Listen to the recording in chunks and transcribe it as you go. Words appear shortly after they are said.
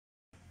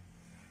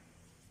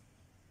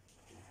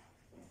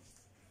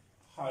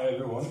Hi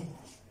everyone,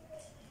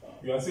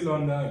 we are still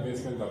under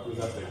investment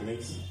appraisal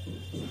techniques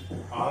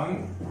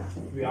and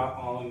we are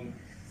on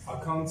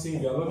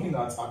accounting. We are looking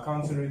at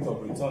accounting rate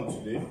of return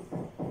today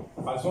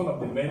as one of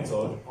the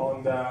methods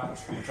under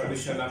the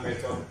traditional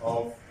method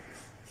of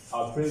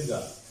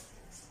appraisal.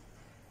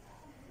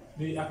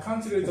 The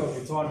accounting rate of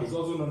return is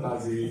also known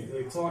as the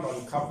return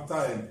on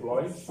capital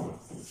employed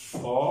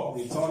or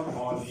return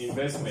on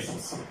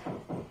investments.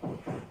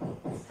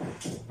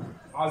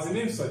 As the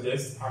name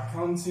suggests,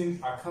 accounting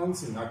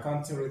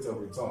rate of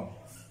return.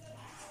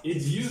 It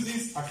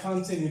uses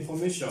accounting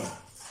information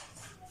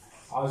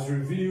as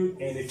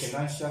reviewed in the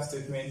financial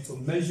statement to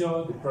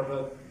measure the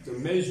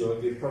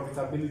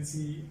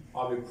profitability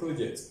of a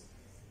project.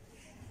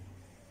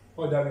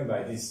 What do I mean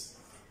by this?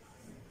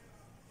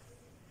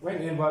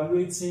 When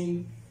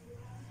evaluating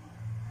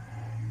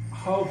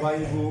how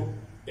valuable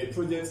a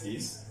project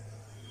is,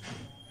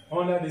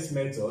 under this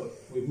method,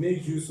 we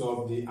make use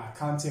of the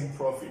accounting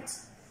profit.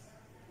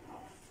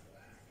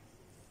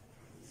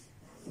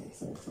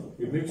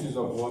 We make use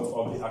of what?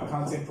 Of the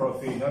accounting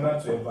profit in order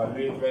to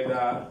evaluate whether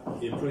a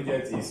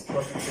project is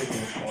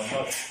profitable or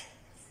not.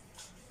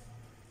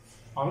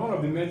 And one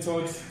of the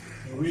methods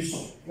in which,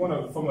 one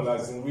of the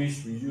formulas in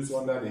which we use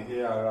under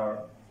the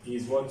ARR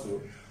is what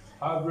to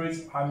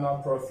average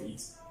annual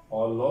profit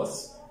or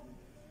loss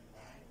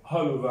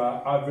all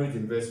over average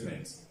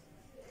investment.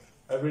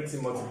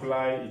 Everything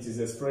multiplied, it is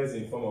expressed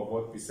in form of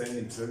what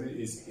percentage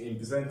is in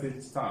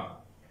percentage term.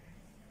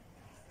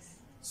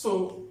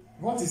 So,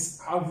 what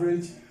is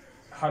average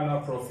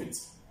annual profit?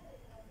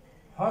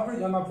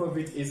 Average annual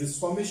profit is the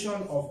summation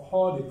of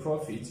all the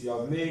profit you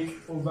have made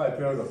over a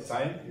period of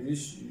time,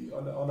 which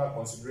under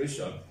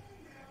consideration.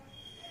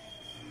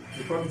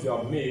 The profit you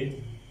have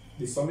made,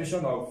 the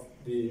summation of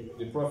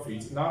the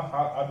profit, now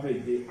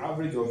average the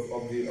average of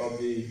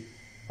the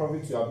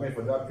profit you have made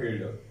for that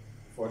period,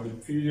 for the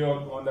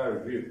period under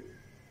review.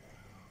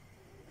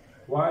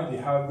 While the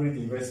average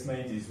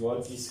investment is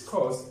what is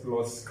cost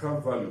plus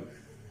scrap value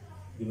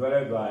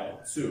divided by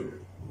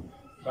 2.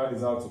 That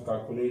is how to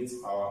calculate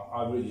our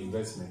average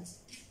investment.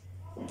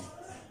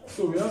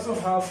 So we also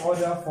have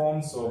other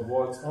forms of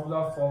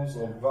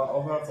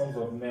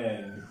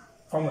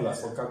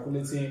formulas for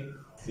calculating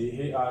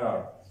the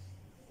ARR.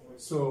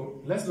 So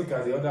let's look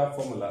at the other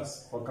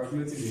formulas for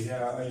calculating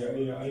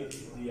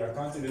the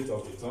accounting rate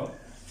of return.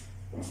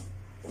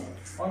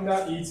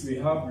 Under it, we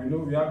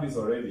have this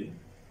already,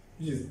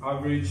 which is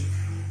average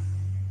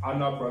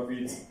annual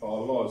profit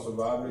or loss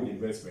over average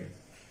investment.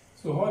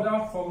 So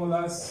other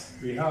formulas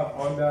we have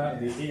under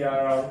the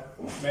ARR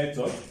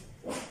method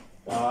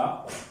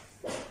are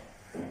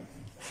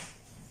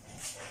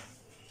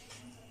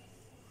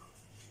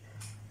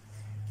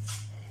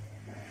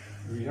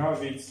we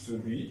have it to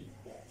be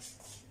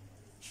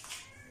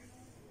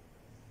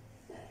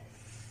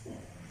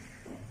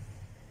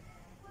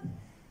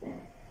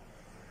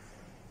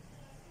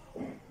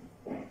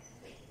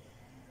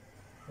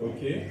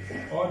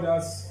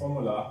others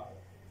formula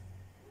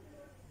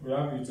we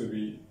have it to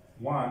be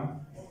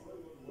 1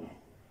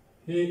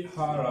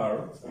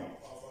 ARR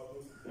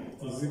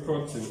is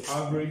equal to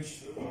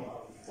average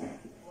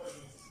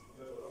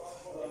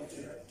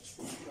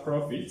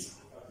profit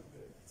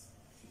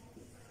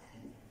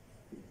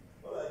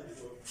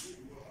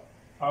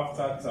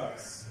after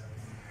tax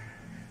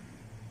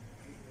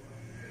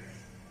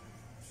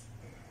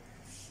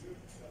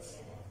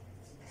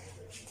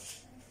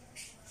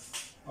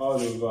all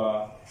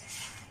over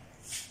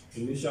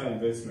initial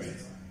investment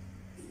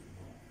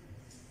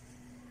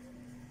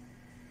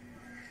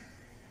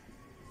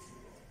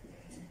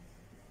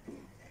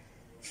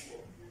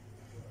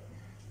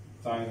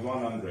times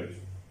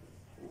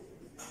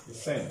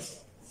 100%.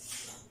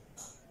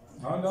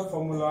 Another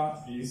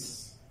formula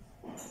is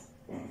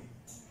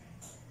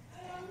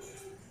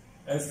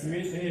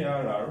estimate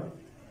ARR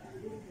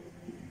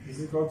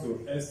is equal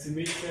to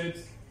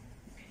estimated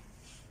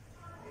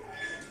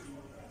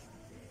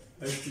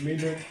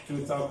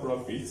total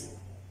profit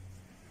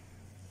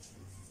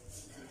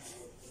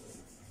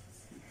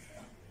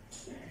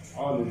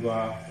all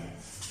over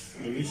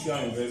initial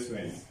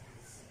investment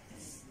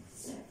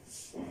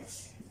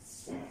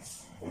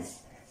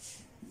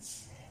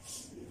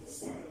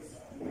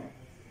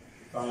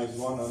times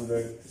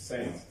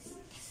 100%.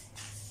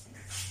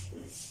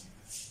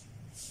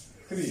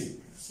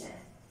 3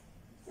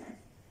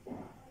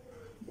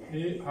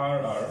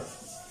 ARR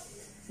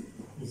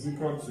is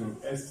equal to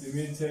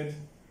estimated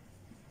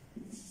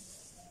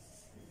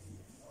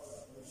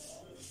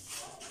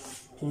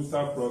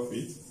total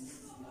profit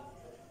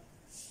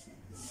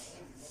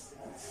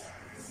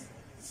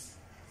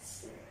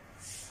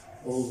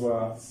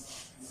over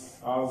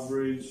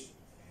average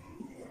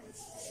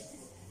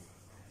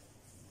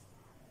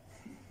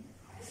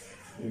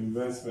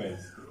investment.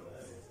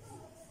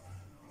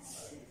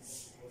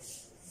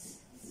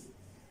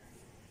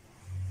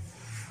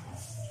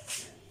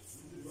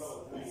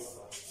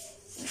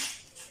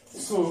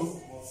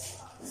 So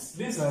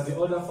these are the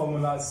other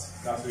formulas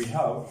that we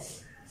have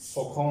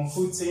for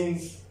computing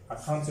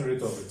accounting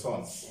rate of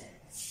return.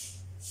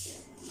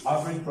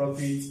 average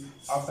profit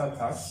after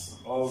tax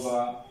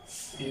over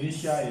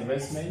initial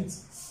investment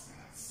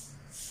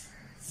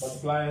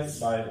multiplied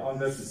by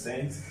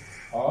 100%,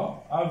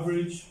 or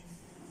average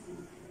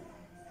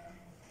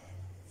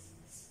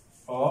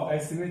or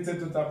estimated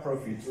total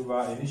profit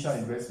over initial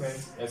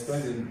investment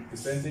expressed in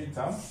percentage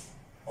term,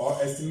 or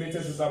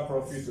estimated total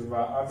profit over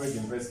average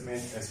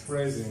investment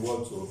expressed in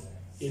what?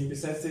 In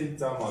percentage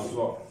term as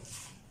well.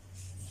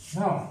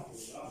 Now,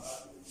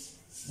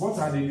 what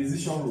are the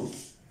decision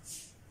rules?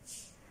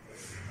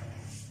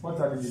 What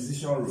are the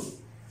decision rules?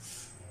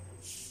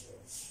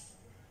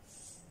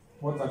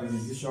 What are the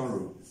decision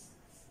rules?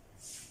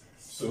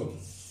 So,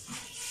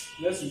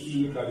 let's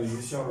quickly look at the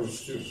decision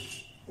rules too.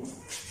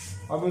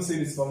 Having seen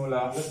this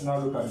formula, let's now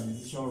look at the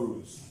decision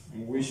rules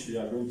in which we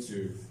are going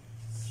to,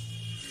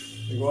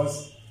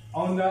 because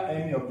under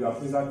any of the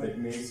appraisal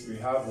techniques, we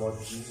have what?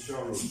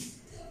 Decision rule.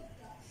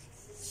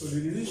 So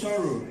the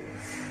decision rule,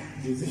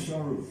 the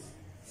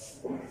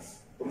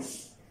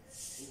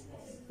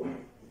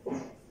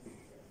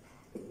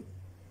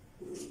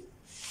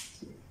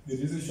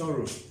decision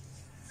rule.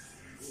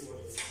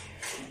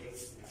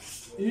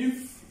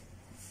 If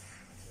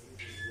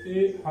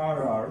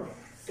ARR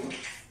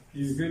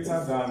is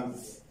greater than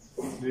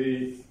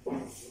the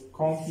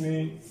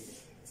company's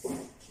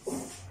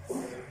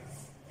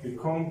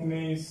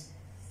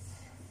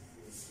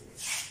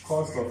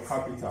cost of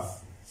capital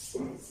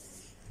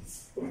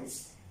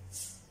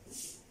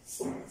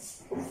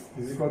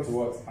is equal to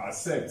what?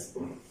 Accept.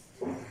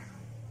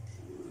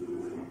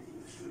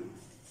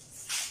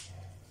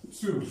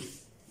 2.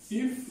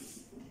 If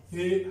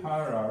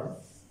ARR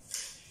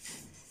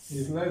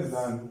is less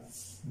than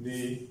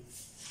the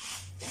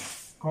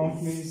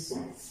company's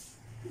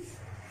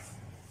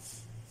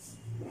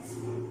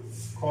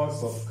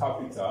cost of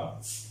capital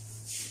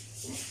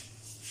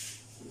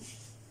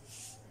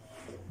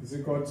is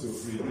equal to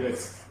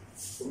reject.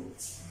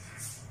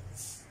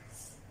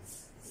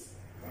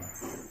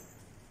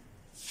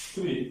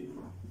 3.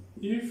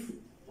 If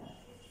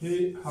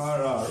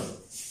ARR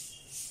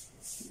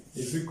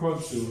is equal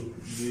to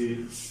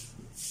the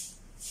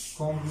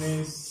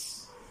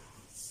company's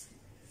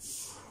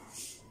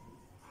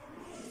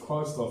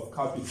cost of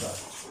capital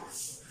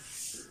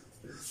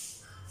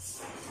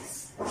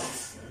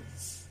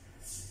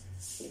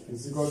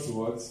is equal to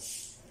what?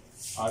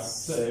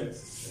 Accept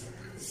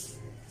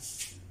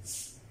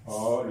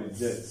or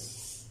reject,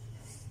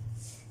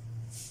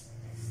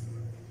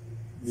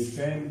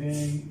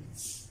 depending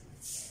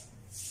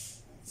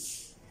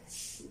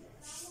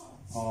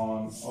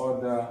on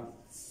other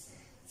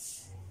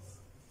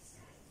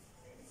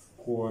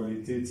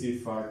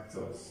qualitative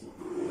factors.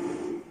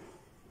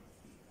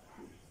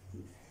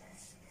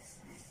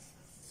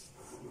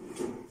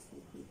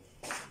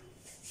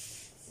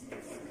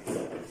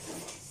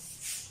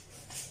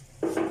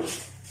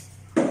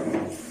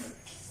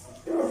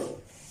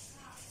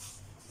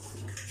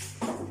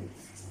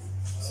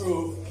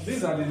 So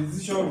these are the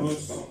decision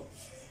rules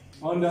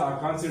under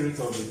accounting rate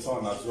of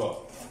return as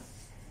well.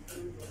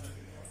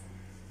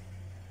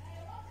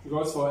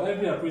 Because for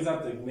every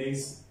appraisal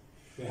techniques,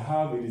 they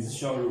have a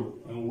decision rule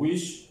in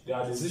which there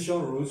are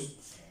decision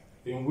rules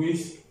in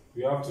which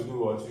we have to do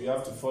what? We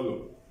have to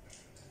follow.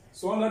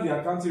 So under the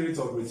accounting rate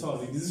of return,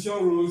 the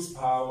decision rules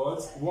are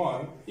what?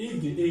 1. If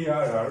the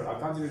ARR,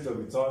 accounting rate of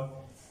return,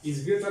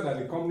 is greater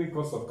than the company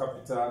cost of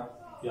capital,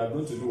 you are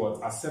going to do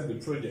what? Accept the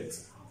project.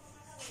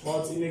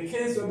 But in a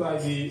case whereby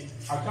the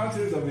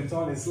accounting rate of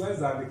return is less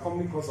than the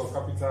company cost of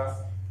capital,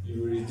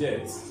 you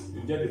reject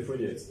the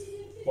project.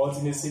 But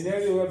in a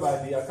scenario whereby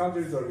the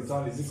accounting rate of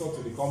return is equal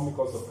to the company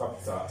cost of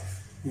capital,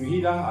 you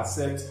either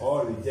accept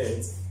or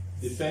reject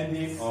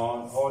depending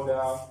on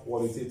other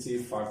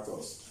qualitative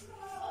factors.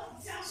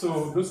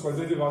 So those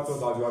qualitative factors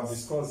that we have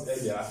discussed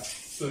earlier,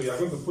 so you are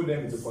going to put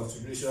them into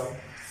consideration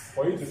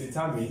for you to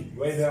determine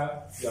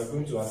whether you are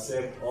going to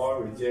accept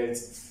or reject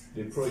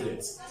the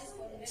project.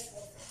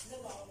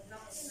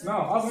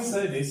 Now, having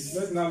said this,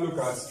 let's now look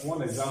at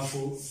one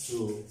example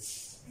to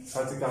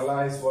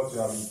practicalize what we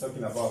have been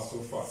talking about so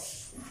far.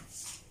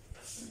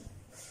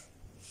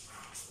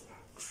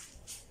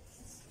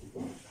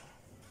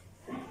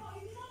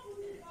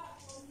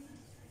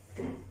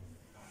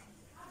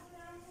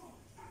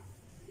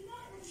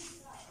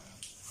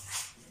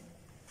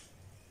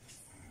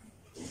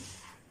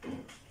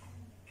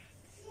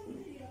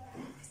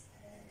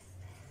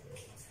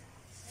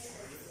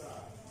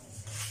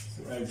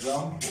 So,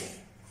 example.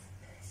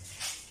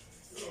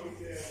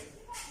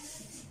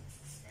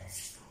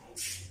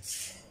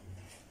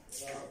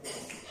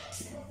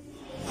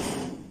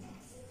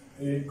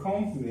 A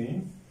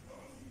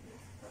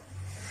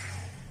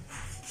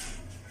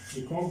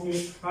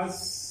company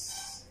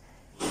has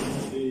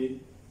a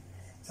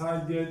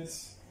target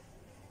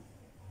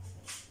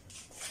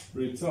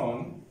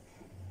return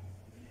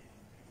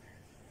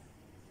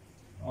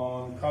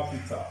on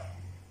capital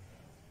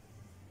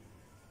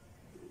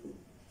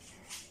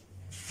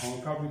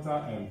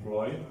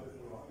employed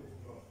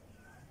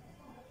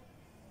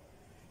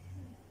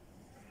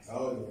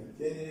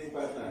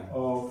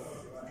of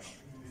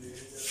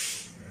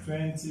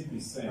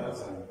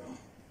 20%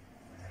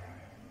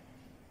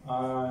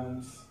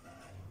 and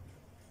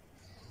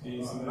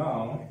is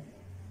now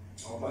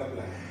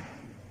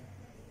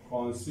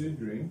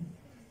considering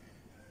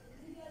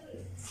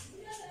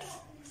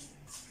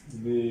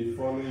the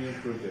following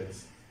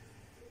projects.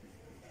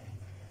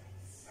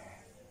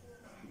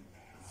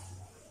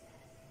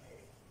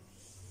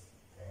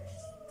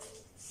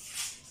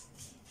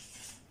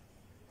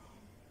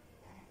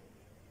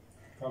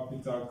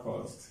 Capital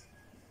cost.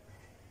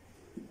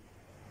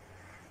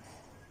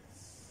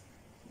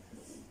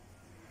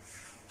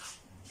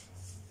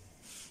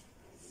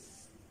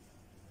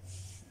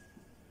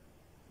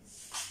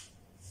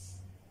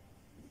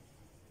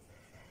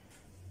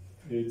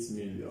 $8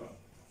 million.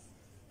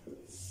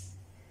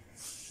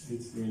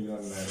 $8 million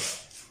naira.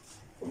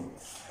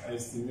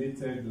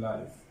 Estimated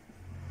life.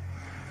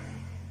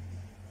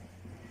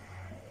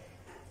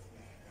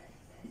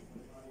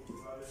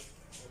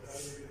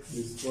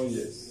 Is 4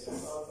 years.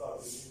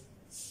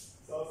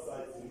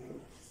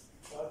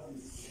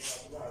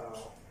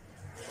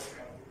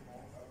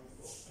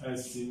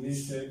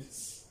 Estimated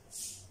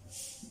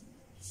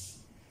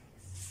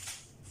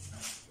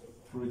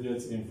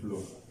project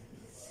inflow.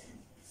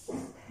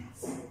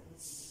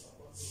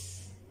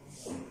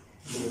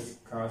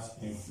 Cash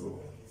inflow.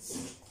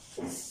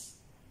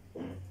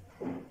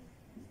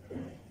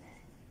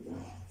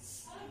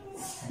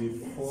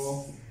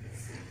 Before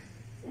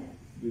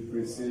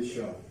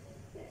depreciation.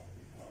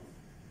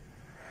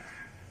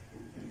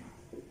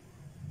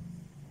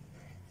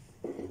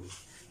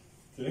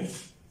 Okay,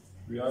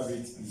 we have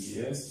it in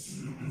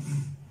years.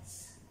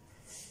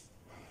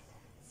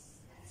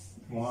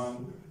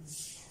 1,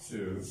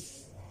 2,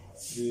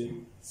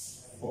 3,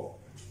 4.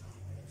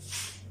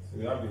 So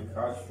we have the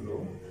cash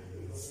flow,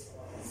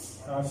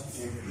 cash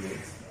inflow.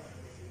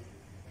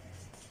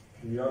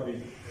 We have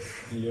it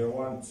year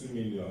 1, 2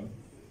 million.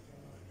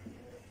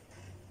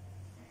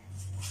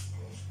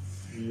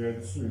 Year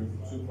 2,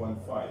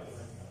 2.5.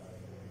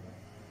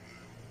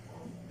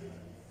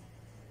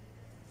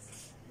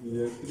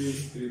 Year 3,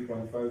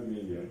 3.5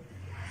 million.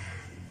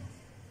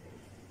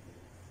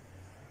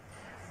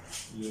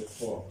 Year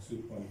 4,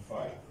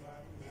 2.5.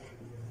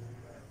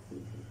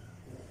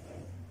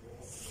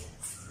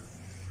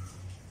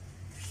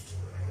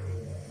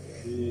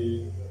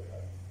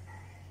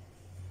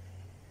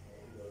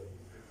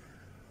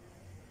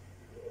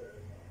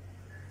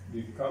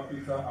 The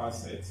capital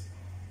asset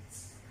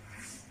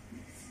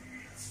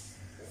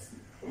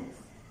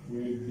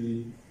will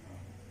be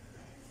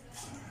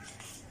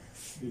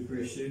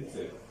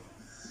depreciated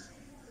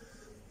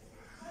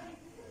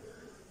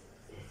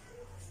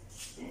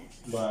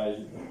by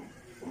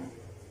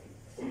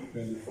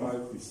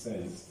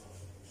 25%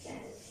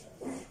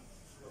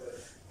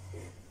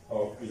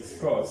 of its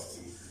cost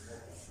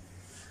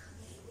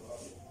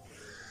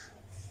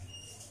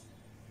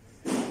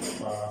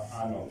per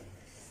annum,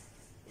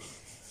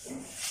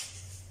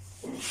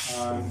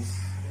 and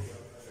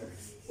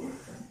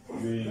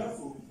we have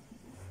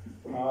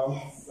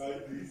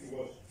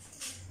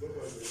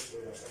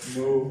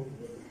no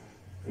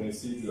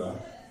residual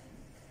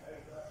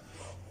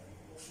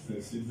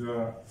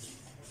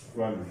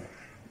value.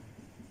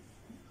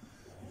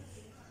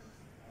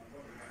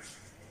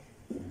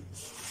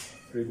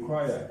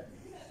 Required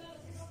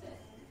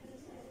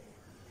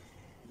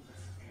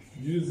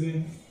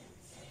using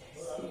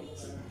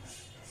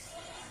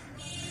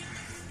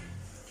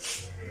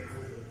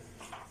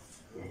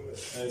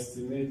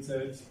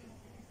estimated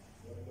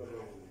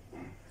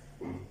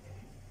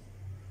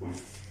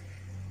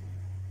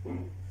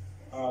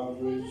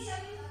average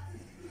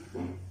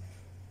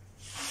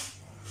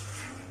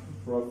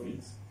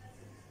profit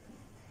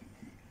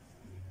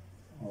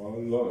or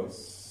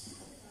loss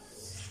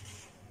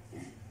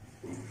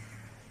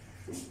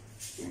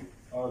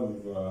out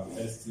of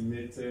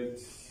estimated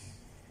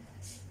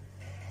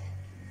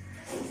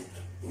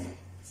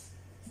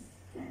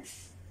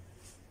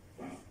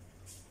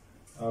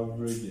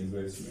average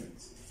investment.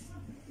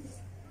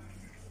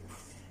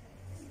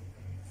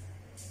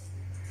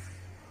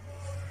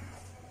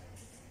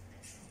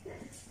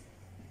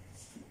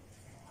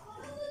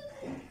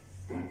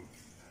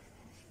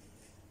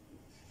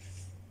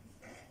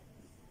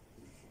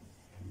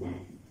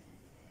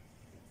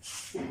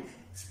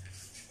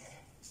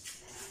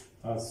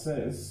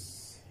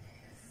 Assess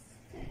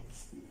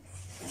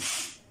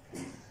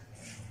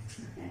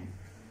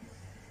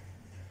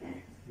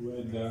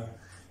whether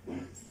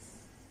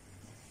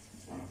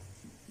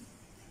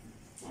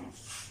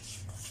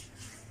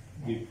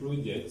the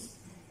project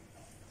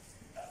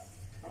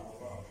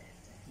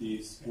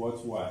is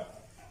worthwhile.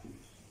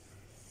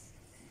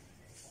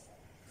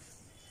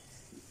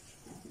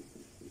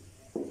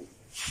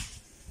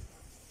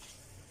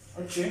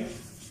 Okay.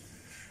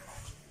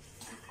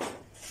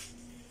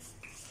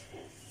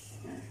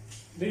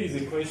 This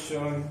is a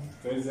question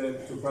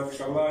to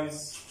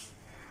practicalize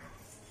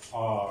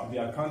the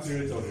accounting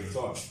rate of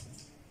return.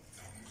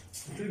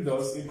 If it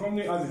does, a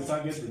company has a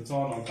target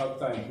return on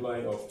capital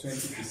employed of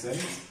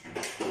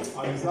 20%.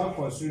 and is now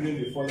considering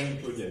the following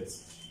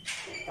projects.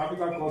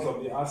 Capital cost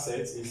of the asset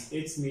is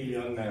 8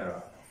 million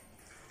naira.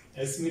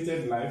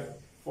 Estimated life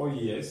 4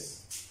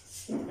 years.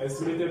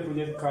 Estimated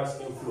project cash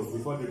inflow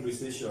before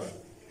depreciation.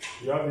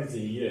 You have it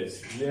in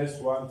years. Years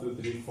 1, 2,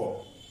 3,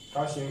 4.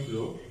 Cash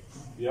inflow,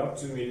 you have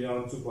 2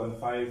 million, 2.5,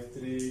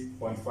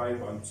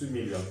 3.5, and 2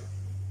 million,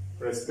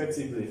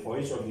 respectively, for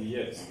each of the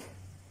years.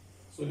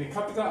 So the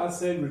capital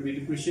asset will be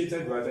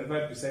depreciated by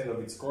 25% of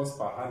its cost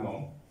per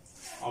annum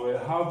and will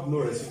have no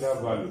residual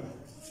value.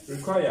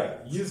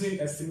 Required using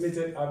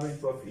estimated average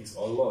profit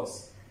or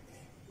loss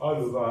all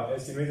over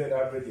estimated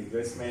average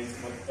investment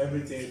on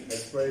everything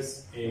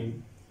expressed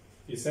in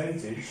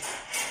percentage.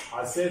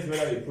 Assess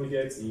whether the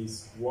project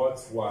is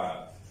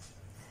worthwhile.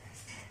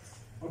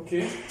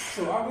 Okay,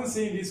 so having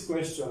seen this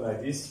question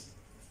like this,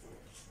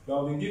 we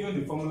have been given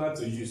the formula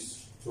to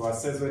use to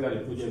assess whether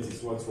the project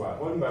is worthwhile.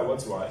 What do you mean by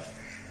worthwhile?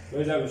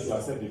 Whether we should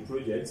accept the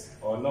project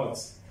or not.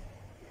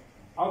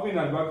 Having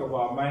at the back of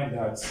our mind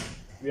that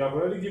we have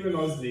already given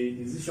us the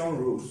decision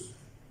rules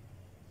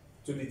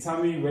to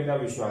determine whether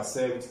we should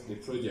accept the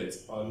project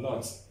or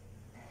not.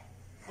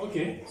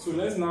 Okay, so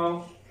let's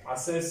now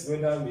assess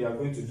whether we are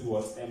going to do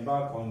what?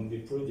 Embark on the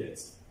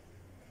project.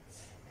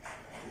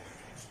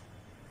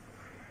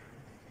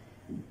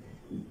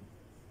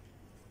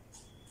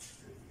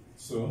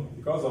 So,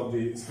 because of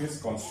the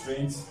space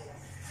constraints,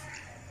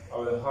 I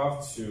will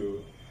have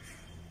to.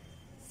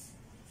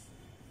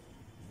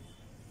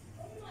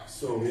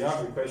 So, we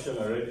have the question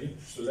already.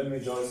 So, let me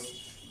just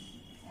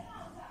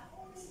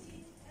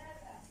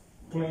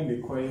clean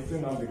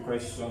up the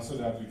question so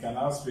that we can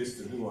have space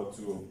to do what?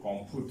 To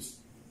compute.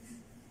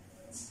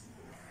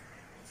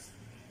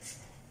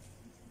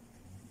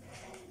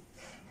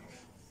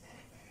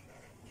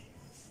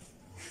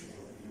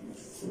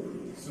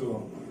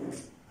 So,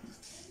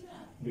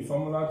 the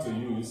formula to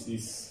use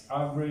is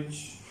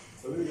average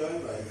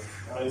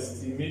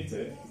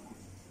estimated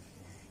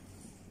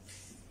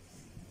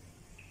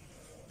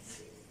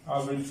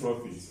average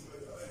profit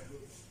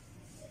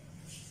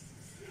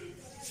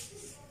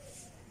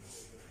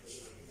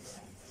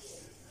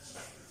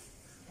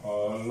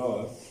or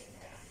loss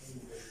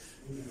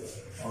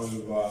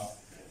over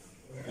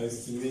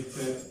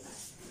estimated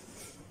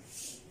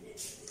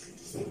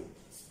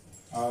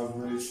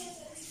average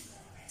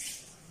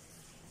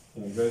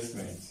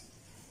investment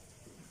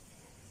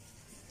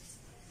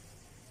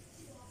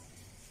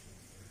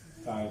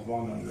times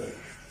 100.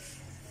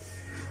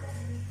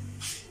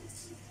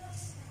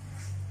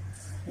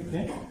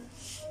 Okay.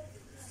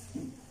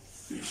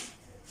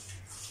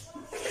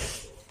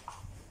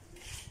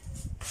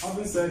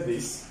 Having said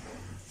this,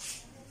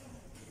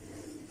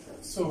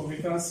 so we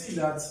can see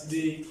that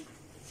the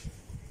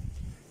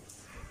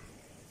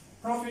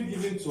profit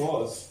given to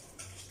us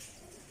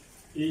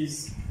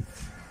is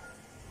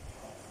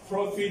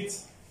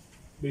profit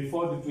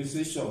before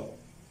depreciation.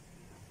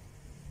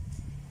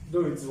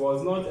 Though it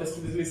was not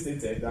explicitly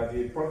stated that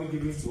the profit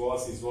given to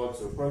us is what?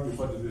 So profit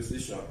before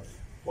depreciation.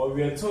 But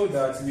we are told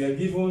that we are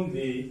given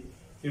the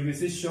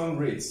depreciation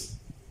rates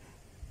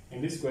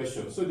in this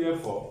question. So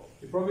therefore,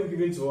 the profit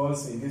given to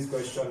us in this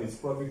question is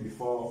profit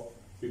before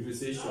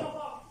depreciation.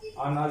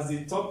 And as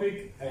the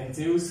topic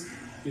entails,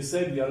 you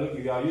said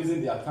we are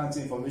using the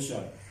accounting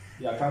information,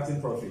 the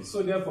accounting profit.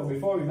 So therefore,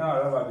 before we now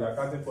arrive at the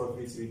accounting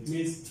profit, it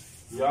means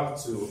you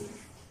have to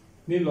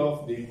nil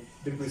off the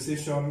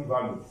depreciation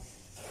value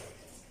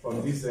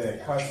from this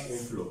cash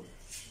inflow.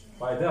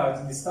 By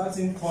that, the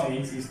starting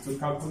point is to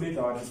calculate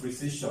our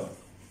depreciation.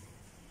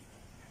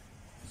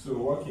 So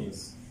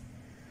workings,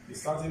 the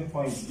starting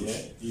point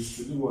here is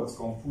to do what?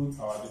 Compute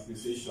our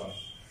depreciation.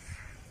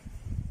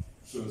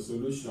 So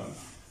solution.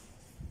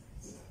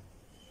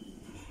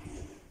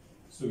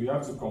 So we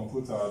have to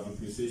compute our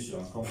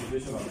depreciation,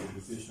 computation of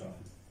depreciation.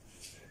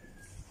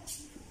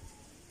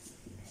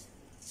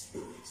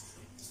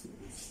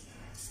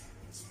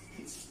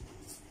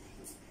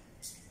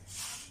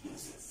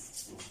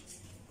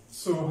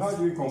 So how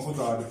do we compute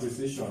our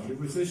depreciation?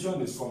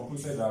 Depreciation is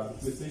computed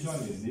as depreciation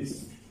is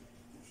this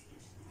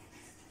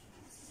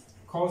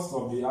cost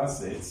of the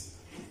asset,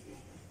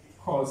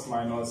 cost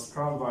minus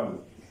scrap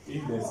value,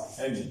 if there's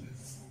any,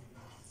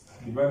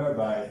 divided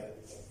by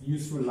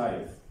useful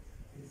life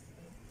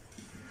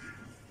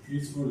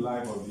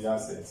of the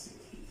asset.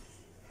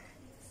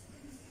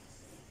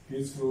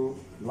 Useful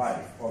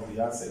life of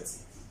the asset.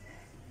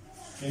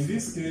 In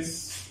this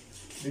case,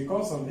 the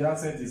cost of the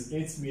asset is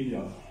 8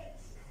 million.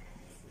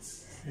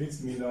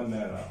 8 million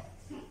naira.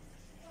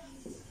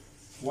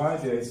 Why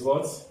there is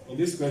what? In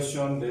this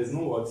question, there is no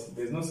what?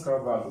 There is no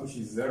scrap value, which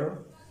is 0.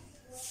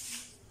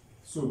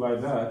 So by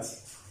that,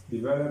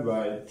 divided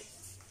by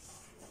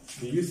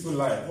the useful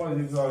life, what is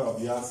the useful life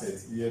of the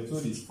asset? We are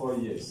told is 4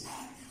 years.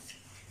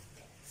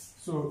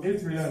 So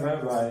 8 million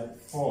divided by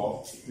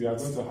 4, we are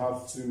going to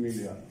have 2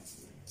 million.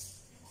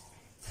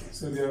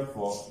 So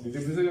therefore, the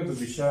depreciation to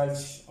be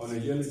charged on a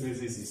yearly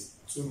basis is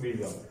 2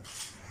 million.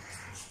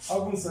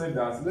 Having said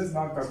that, let's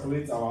now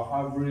calculate our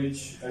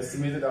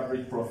estimated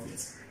average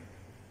profit.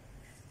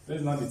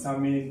 Let's now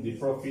determine the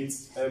profit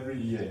every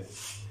year.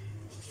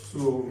 So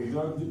we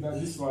don't do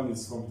that. This one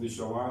is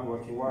computation 1,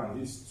 working 1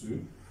 is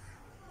 2.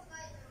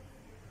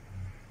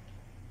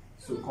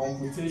 So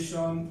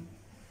computation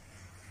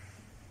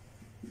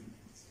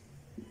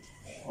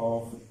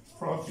of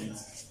profit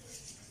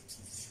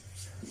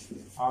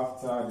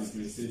after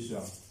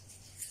depreciation.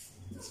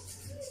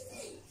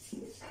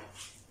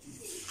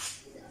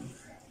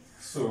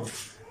 So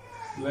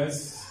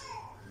let's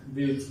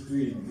do it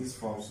in this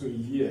form. So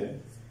here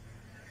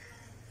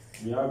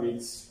we have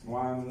it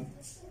 1,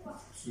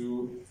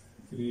 2,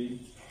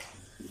 3,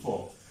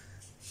 4.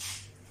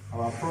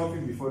 Our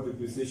profit before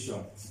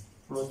depreciation.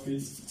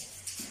 Profit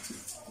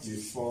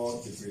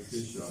before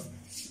depreciation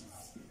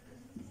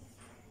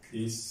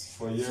is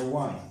for year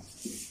 1.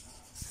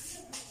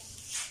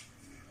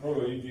 What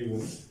were you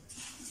given?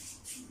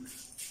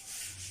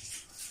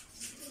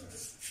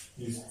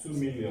 Is 2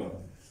 million.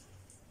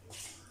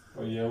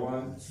 For year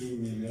 1, 2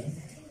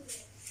 million.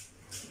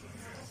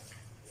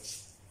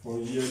 For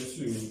year 2,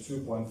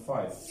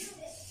 2.5.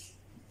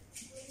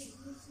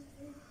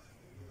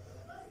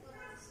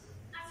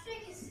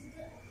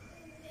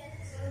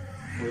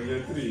 For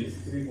year 3,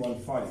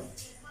 3.5.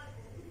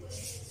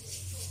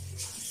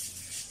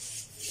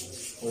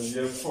 For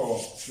year 4,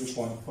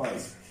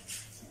 2.5.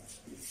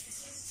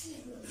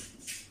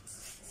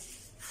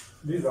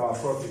 These are our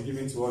profit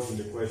given to us in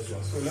the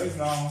question. So let's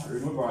now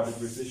remove our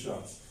depreciation.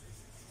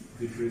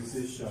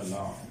 Depreciation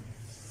now,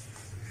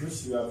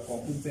 which we have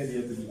computed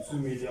here to be 2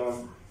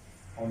 million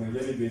on a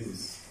yearly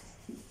basis.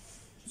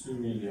 2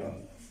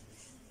 million.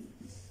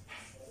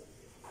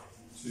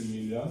 2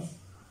 million.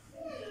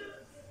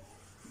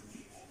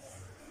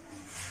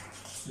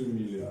 2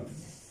 million.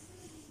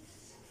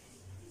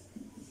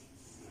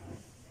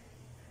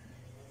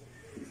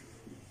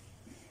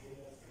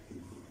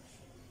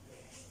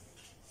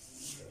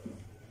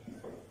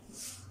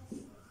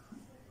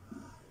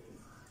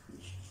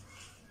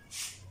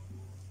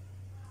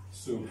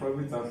 So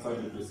profit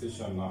after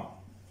depreciation now.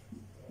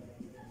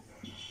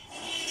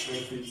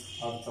 Profit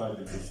after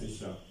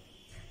depreciation.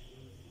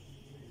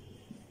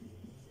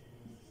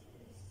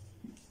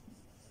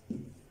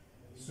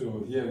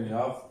 So here we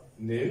have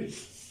nil.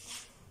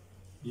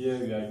 Here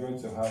we are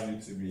going to have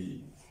it to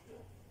be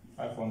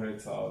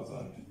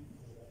 500,000.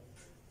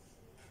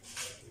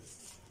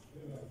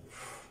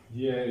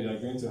 Here we are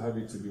going to have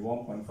it to be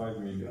 1.5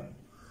 million.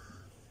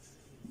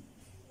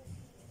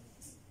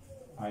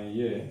 And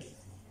here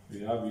we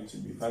have it to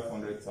be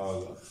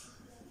 500,000.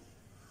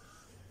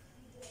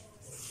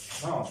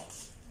 Now,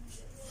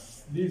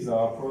 these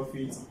are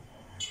profit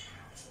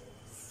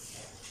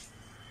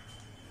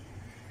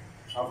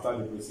after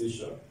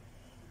depreciation.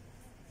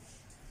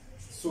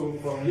 So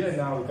from here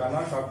now we can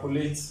now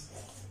calculate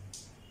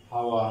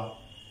our,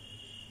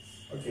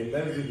 okay,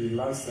 let's do the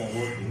last time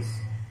workings,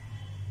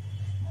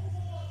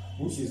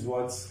 which is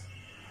what?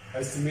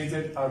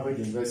 Estimated average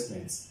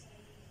investment.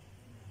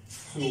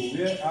 So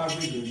where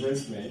average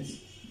investment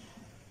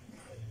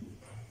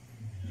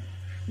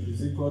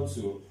is equal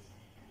to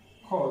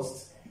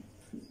cost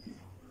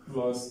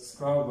plus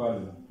scrap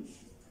value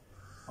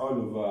all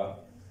over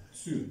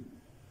 2.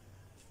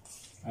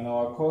 And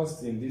our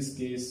cost in this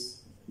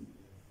case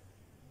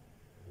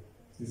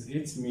is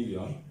 8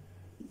 million.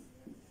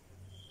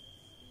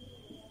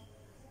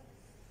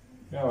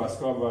 Now our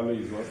scrap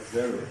value is what?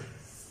 0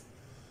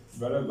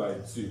 divided by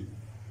 2,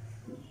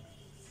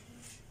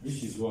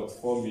 which is what?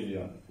 4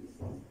 million.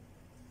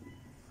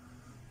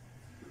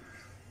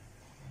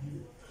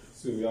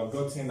 So we have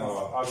gotten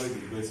our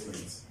average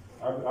investment.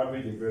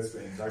 Average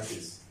investment in that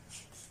case.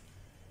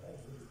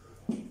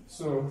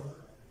 So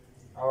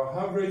our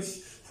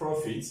average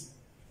profit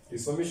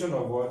is summation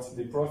of what?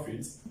 The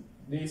profit,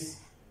 this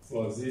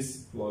plus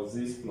this plus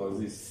this plus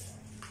this.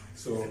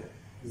 So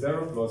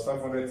 0 plus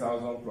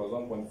 500,000 plus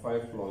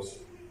 1.5 plus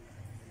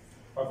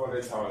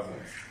 500,000.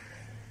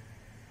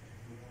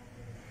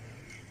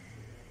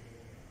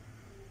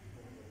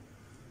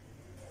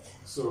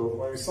 So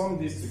when we sum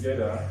this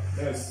together,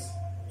 that's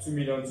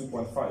 2,000,000,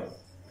 2.5.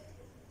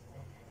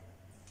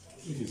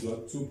 Which is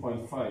what?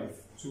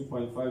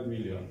 2.5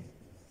 million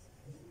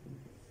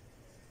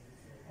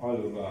all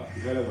over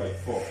divided by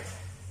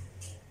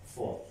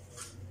 4.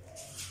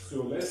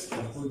 So let's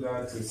compute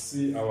that to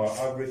see our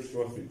average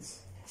profit.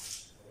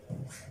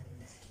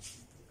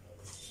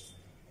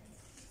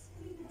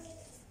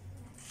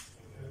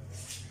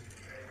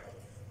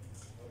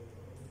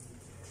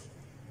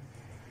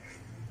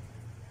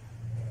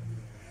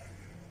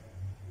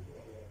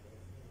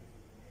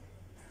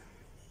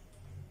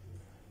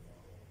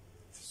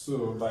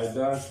 So by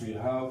that we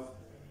have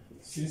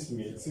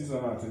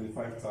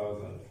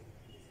 625,000.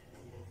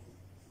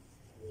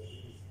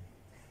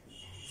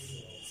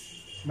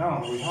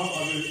 Now we have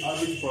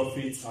average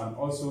profit and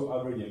also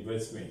average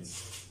investment.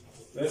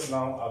 Let's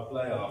now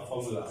apply our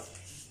formula.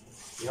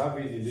 We have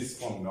it in this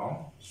form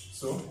now.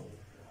 So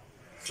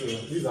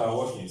these are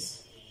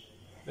workings.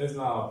 Let's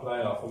now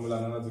apply our formula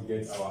in order to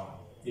get our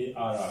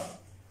ARR.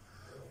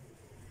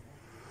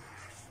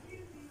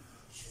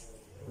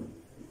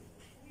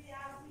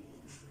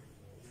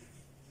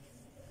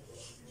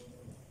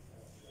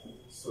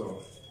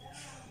 So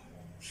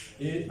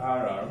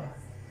ARR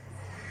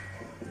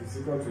is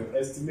equal to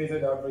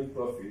estimated average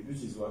profit,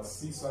 which is what,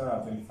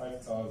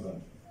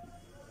 625,000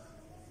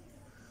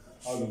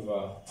 out of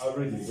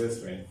average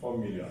investment 4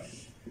 million.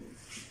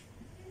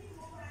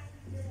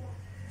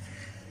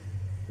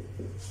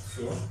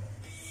 So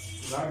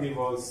that gives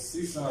us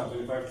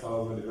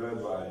 625,000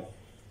 divided by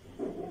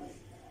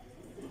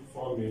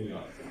 4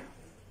 million.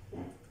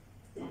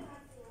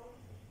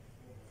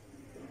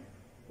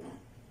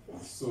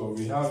 So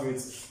we have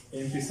it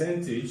in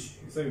percentage,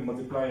 so we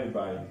multiply it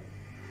by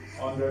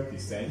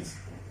 100%.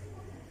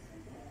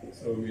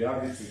 So we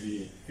have it to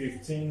be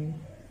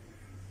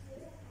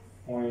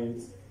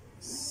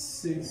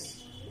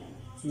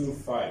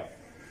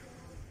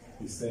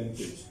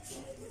 15.625%.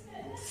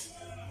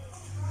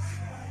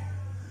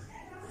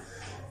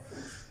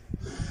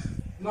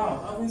 Now,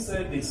 having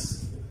said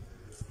this,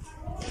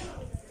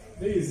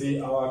 this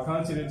is our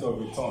accounting rate of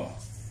return.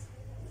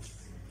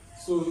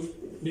 So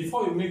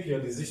before you make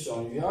your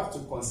decision, you have to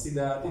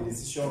consider the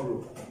decision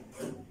rule.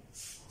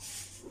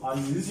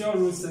 And the decision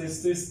rule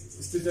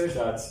stated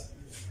that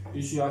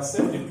you should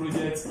accept the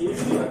project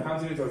if the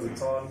accounting rate of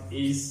return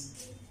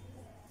is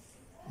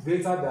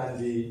greater than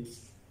the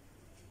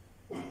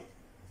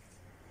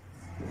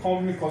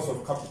company cost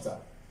of capital.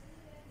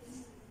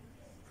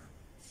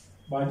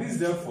 By this,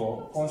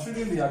 therefore,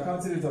 considering the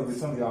accounting rate of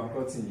return we have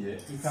gotten here,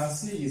 you can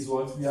see is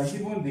what we are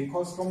given the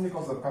company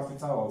cost of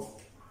capital of.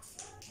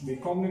 The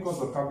company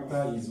cost of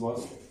capital is what?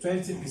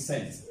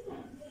 20%.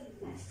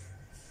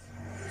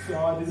 So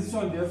our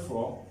decision,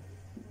 therefore,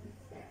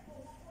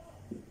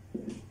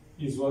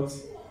 is what?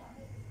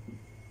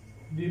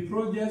 The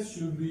project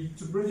should be,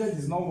 the project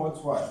is not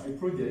worthwhile. The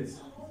project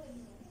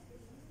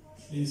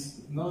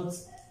is not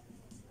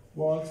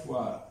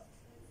worthwhile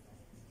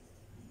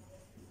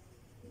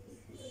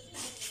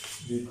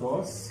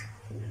because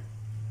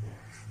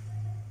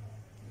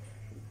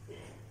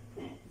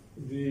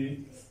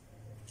the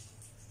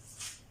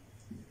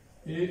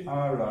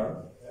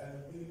ARR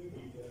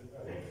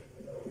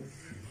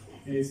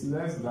is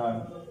less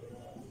than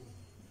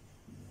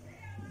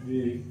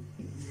the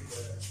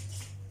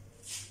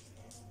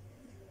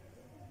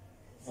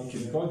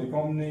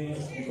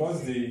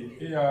because the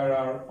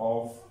ARR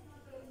of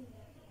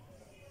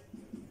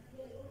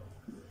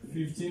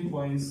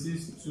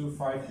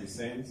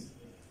 15.625%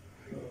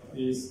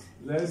 is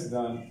less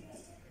than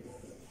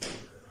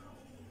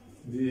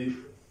the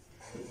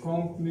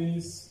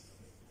company's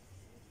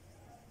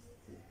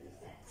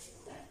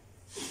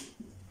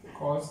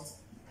cost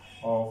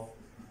of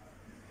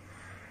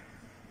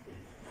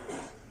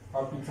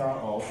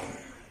capital of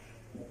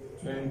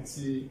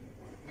 20%.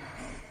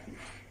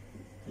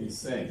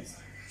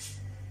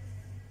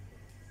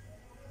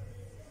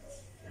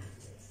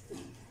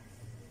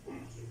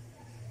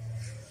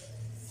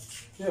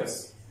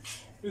 Yes,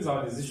 this is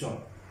our decision.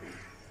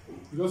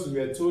 Because we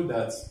were told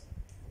that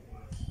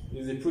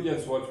is the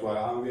project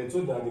worthwhile, and we were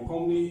told that the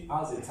company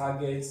has a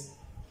target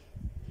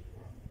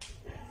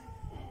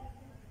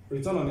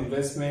return on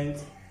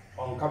investment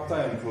on capital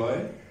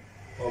employed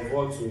of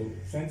what to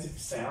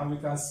 20%, and we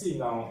can see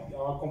now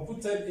our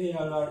computed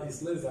ARR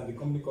is less than the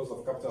company cost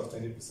of capital of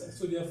 20%.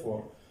 So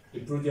therefore,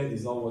 the project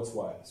is not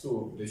worthwhile.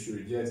 So they should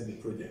reject the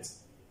project.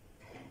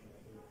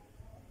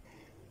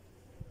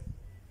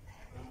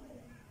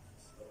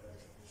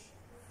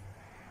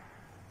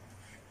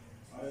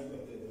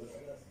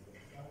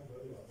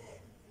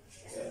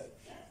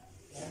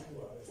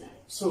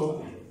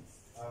 So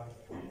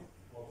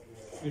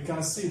you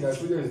can see that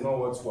project is not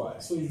worthwhile.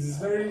 So it is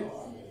very,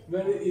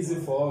 very easy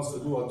for us to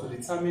do or to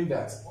determine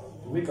that,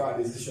 to make our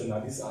decision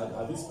at this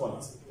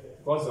point,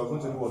 because we are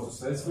going to do what to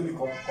successfully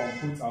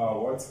compute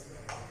our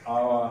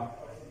our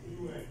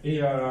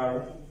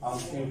ARR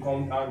and in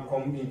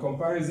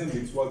comparison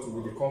with what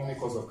with the company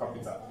cost of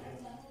capital.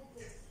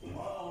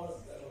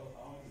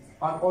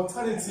 And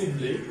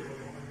alternatively,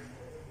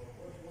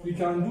 we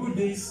can do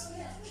this.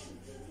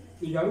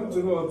 We can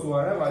look to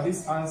arrive at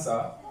this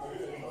answer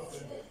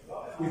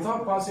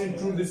without passing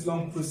through this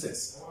long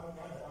process.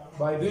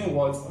 By doing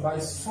what? By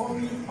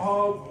summing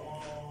up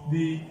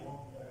the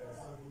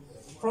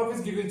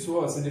profits given to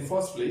us in the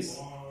first place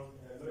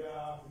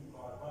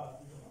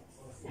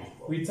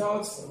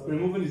without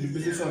removing the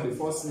depreciation in the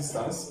first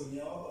instance.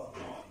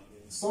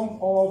 Sum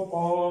up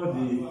all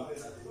the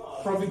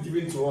profit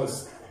given to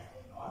us,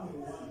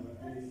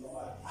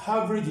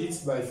 average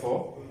it by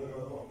 4,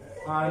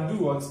 and do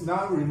what?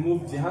 Now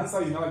remove the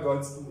answer you now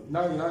got.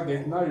 Now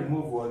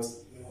remove what?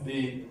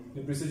 The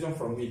depreciation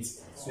from it.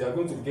 So you are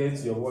going to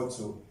get your what?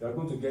 So you are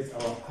going to get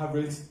our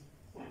average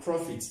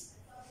profit.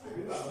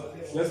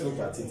 Let's look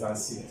at it and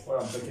see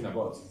what I'm talking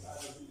about.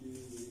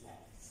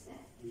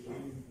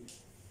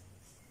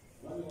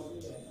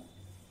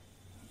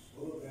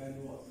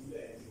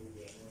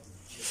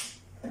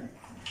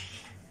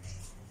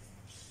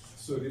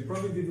 So the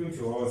profit given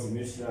to us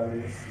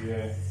initially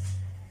here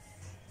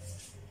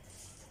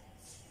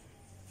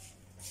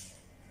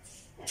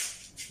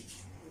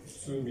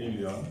 $2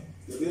 million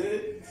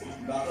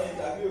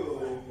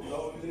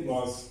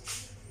plus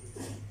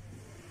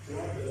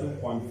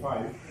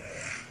 2.5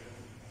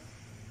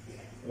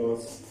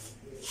 plus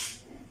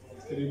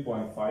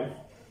 3.5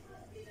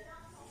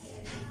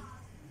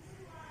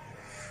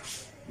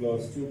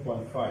 plus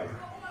 2.5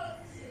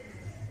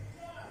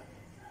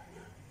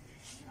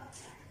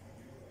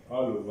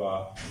 all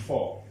over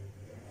 4.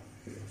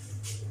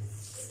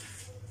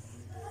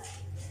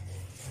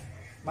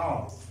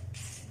 Now,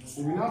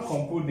 we will now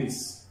compute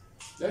this.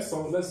 Let's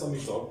sum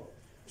it up.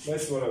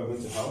 Let's see what we're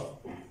going to have.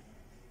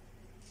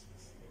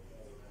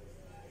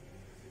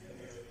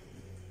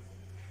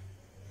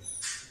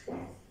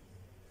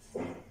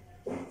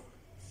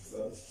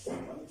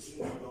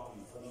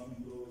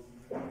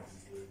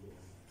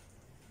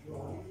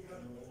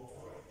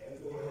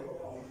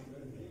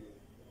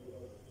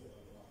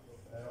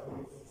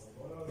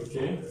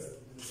 Okay,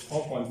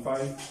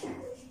 4.5,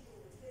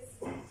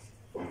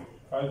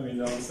 5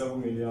 million,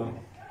 7 million,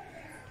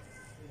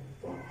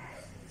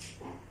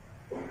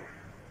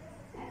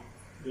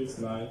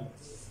 9,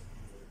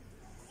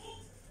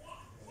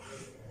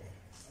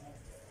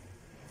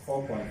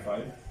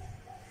 4.5,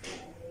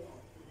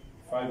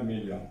 5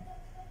 million,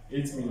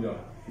 8 million,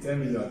 10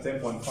 million,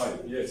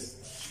 10.5,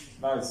 yes,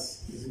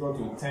 that's equal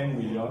to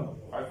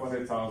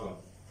 10,500,000.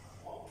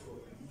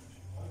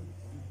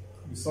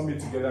 You sum it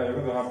together, you're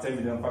going to have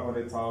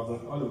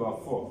 10,500,000 all over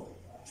 4.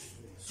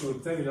 So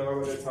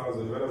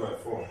 10,500,000 divided by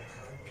 4,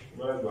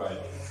 divided by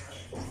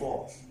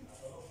 4.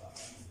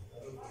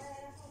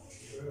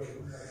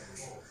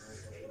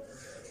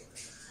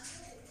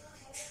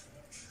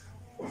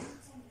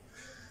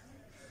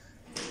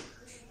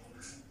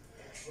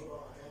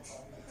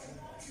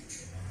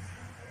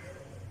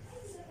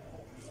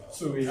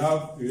 So we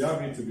have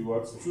it to be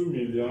what?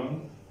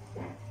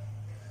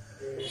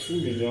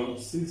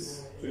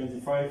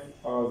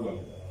 2,625,000.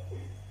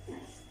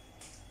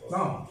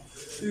 Now,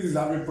 this is the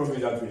average profit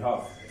that we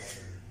have.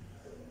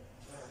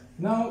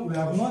 Now, we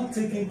have not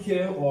taken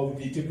care of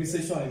the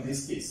depreciation in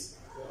this case.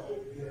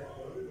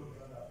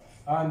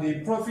 And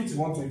the profit you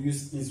want to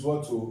use is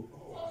what to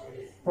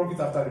profit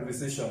after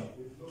depreciation.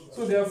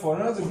 So therefore,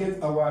 in order to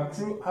get our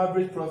true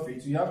average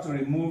profit, we have to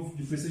remove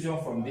depreciation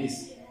from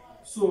this.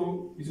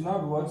 So it will now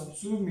be what?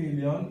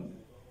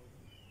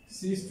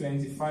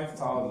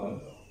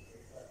 2,625,000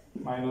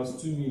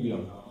 minus 2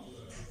 million.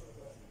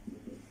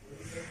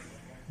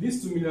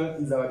 This 2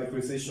 million is our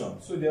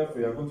depreciation. So therefore,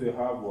 we are going to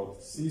have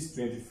what?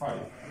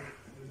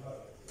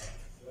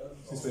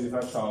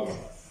 625,000.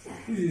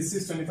 This is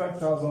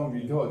 625,000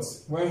 we got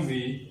when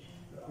we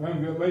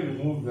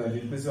remove the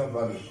depreciation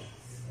value.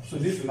 So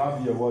this will now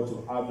be a what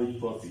to average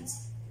profit,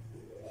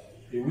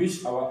 in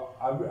which our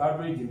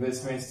average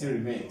investment still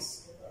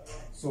remains.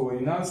 So we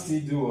now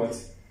still do what?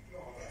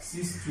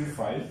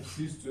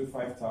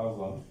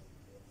 625,000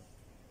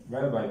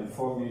 divided by the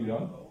 4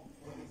 million.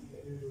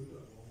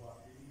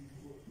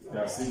 We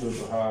are still going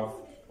to have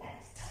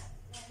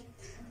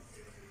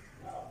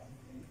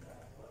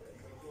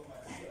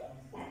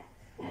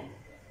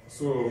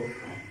so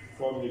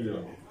 4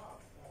 million.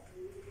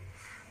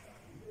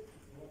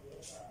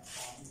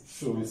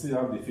 So we still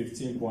have the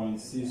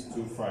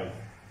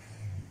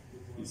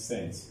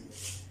 15.625%.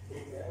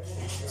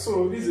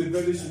 So this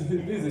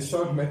is a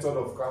short method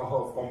of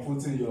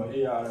computing your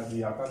ARR,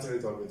 the accounting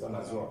rate of return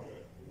as well.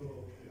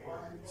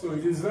 So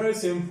it is very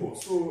simple.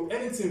 So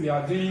anything we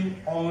are doing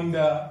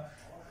under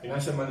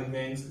financial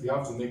management, we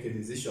have to make a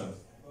decision.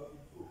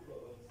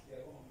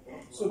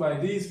 So by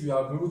this, we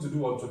are able to do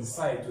what to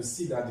decide to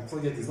see that the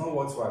project is not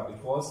worthwhile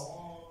because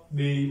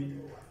the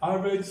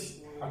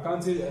average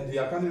accounting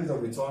rate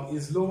of return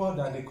is lower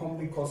than the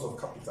company cost of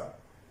capital.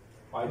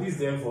 By this,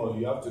 therefore,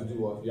 you have to do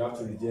what? You have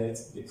to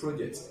reject the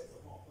project.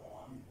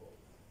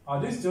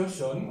 At this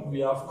junction,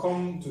 we have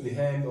come to the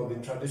end of the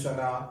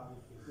traditional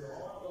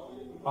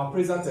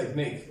appraisal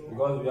technique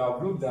because we have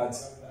looked at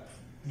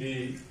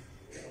the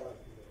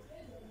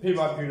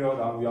payback period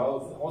and we have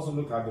also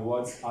looked at the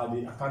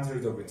accounting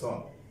rate of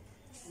return.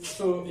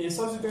 So in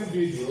subsequent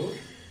video,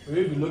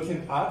 we will be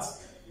looking at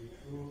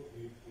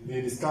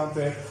the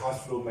discounted cash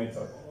flow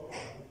method.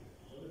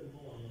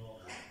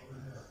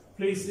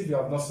 Please, if you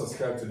have not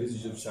subscribed to this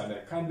YouTube channel,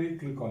 kindly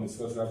click on the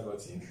subscribe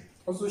button.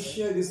 Also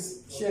share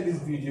this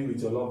video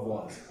with your loved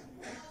ones.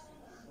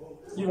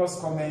 Give us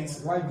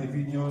comments, like the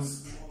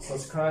videos,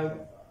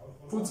 subscribe,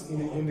 put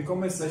in the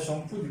comment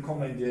section, put the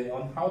comment there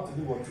on how to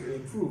do what to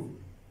improve.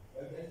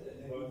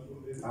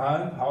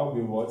 And I'll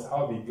be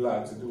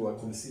glad to do what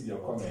to receive your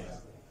comment.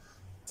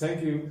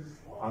 Thank you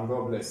and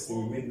God bless. We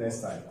will meet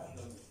next time.